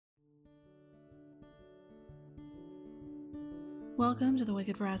Welcome to the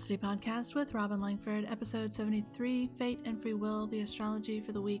Wicked Veracity Podcast with Robin Langford, episode 73, Fate and Free Will, the astrology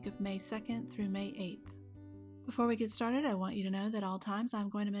for the week of May 2nd through May 8th. Before we get started, I want you to know that all times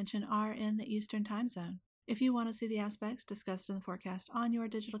I'm going to mention are in the Eastern Time Zone. If you want to see the aspects discussed in the forecast on your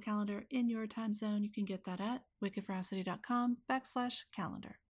digital calendar in your time zone, you can get that at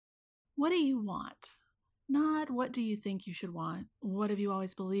wickedveracity.com/calendar. What do you want? Not what do you think you should want? What have you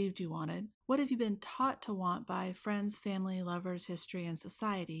always believed you wanted? What have you been taught to want by friends, family, lovers, history, and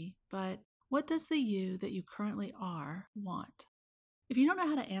society? But what does the you that you currently are want? If you don't know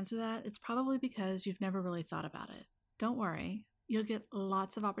how to answer that, it's probably because you've never really thought about it. Don't worry, you'll get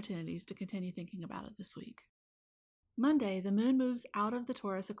lots of opportunities to continue thinking about it this week. Monday, the moon moves out of the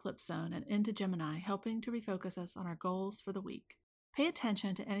Taurus eclipse zone and into Gemini, helping to refocus us on our goals for the week. Pay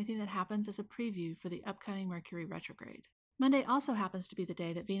attention to anything that happens as a preview for the upcoming Mercury retrograde. Monday also happens to be the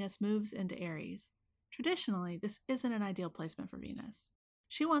day that Venus moves into Aries. Traditionally, this isn't an ideal placement for Venus.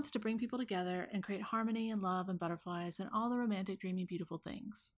 She wants to bring people together and create harmony and love and butterflies and all the romantic, dreamy, beautiful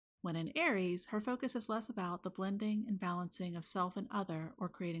things. When in Aries, her focus is less about the blending and balancing of self and other or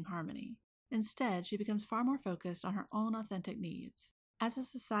creating harmony. Instead, she becomes far more focused on her own authentic needs. As a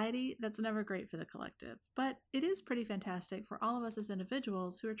society, that's never great for the collective, but it is pretty fantastic for all of us as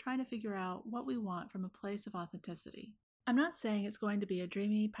individuals who are trying to figure out what we want from a place of authenticity. I'm not saying it's going to be a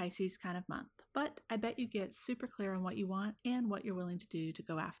dreamy Pisces kind of month, but I bet you get super clear on what you want and what you're willing to do to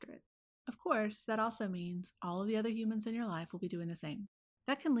go after it. Of course, that also means all of the other humans in your life will be doing the same.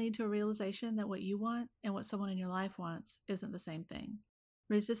 That can lead to a realization that what you want and what someone in your life wants isn't the same thing.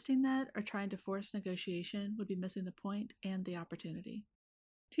 Resisting that or trying to force negotiation would be missing the point and the opportunity.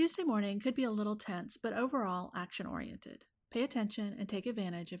 Tuesday morning could be a little tense, but overall action-oriented. Pay attention and take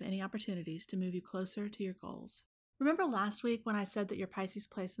advantage of any opportunities to move you closer to your goals. Remember last week when I said that your Pisces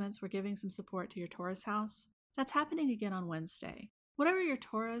placements were giving some support to your Taurus house? That's happening again on Wednesday. Whatever your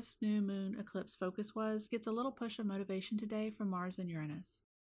Taurus new moon eclipse focus was gets a little push of motivation today from Mars and Uranus.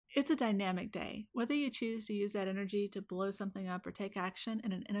 It's a dynamic day. Whether you choose to use that energy to blow something up or take action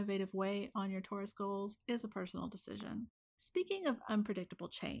in an innovative way on your Taurus goals is a personal decision. Speaking of unpredictable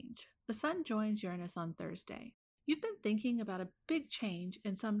change, the Sun joins Uranus on Thursday. You've been thinking about a big change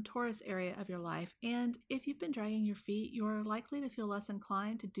in some Taurus area of your life, and if you've been dragging your feet, you are likely to feel less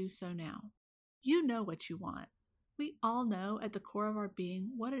inclined to do so now. You know what you want. We all know at the core of our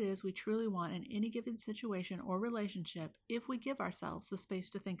being what it is we truly want in any given situation or relationship if we give ourselves the space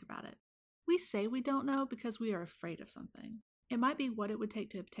to think about it. We say we don't know because we are afraid of something. It might be what it would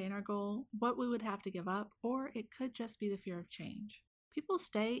take to obtain our goal, what we would have to give up, or it could just be the fear of change. People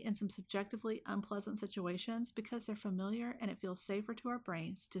stay in some subjectively unpleasant situations because they're familiar and it feels safer to our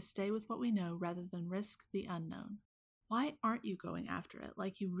brains to stay with what we know rather than risk the unknown. Why aren't you going after it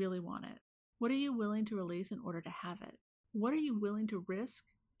like you really want it? What are you willing to release in order to have it? What are you willing to risk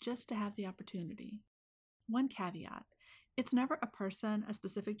just to have the opportunity? One caveat: it's never a person, a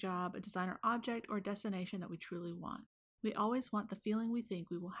specific job, a designer object, or a destination that we truly want. We always want the feeling we think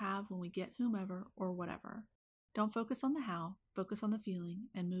we will have when we get whomever or whatever. Don't focus on the how, focus on the feeling,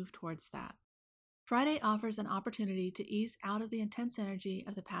 and move towards that. Friday offers an opportunity to ease out of the intense energy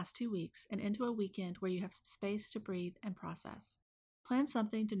of the past 2 weeks and into a weekend where you have some space to breathe and process. Plan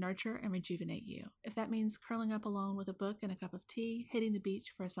something to nurture and rejuvenate you. If that means curling up alone with a book and a cup of tea, hitting the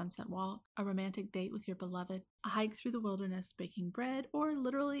beach for a sunset walk, a romantic date with your beloved, a hike through the wilderness baking bread, or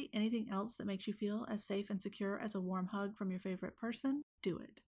literally anything else that makes you feel as safe and secure as a warm hug from your favorite person, do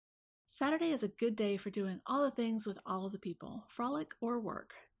it. Saturday is a good day for doing all the things with all of the people, frolic or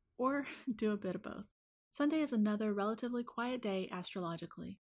work, or do a bit of both. Sunday is another relatively quiet day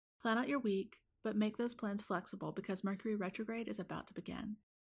astrologically. Plan out your week, but make those plans flexible because Mercury retrograde is about to begin.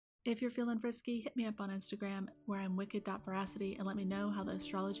 If you're feeling frisky, hit me up on Instagram where I'm wicked.veracity and let me know how the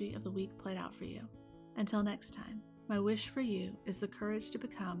astrology of the week played out for you. Until next time, my wish for you is the courage to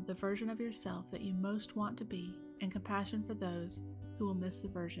become the version of yourself that you most want to be and compassion for those who will miss the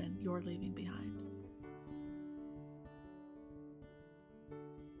version you're leaving behind.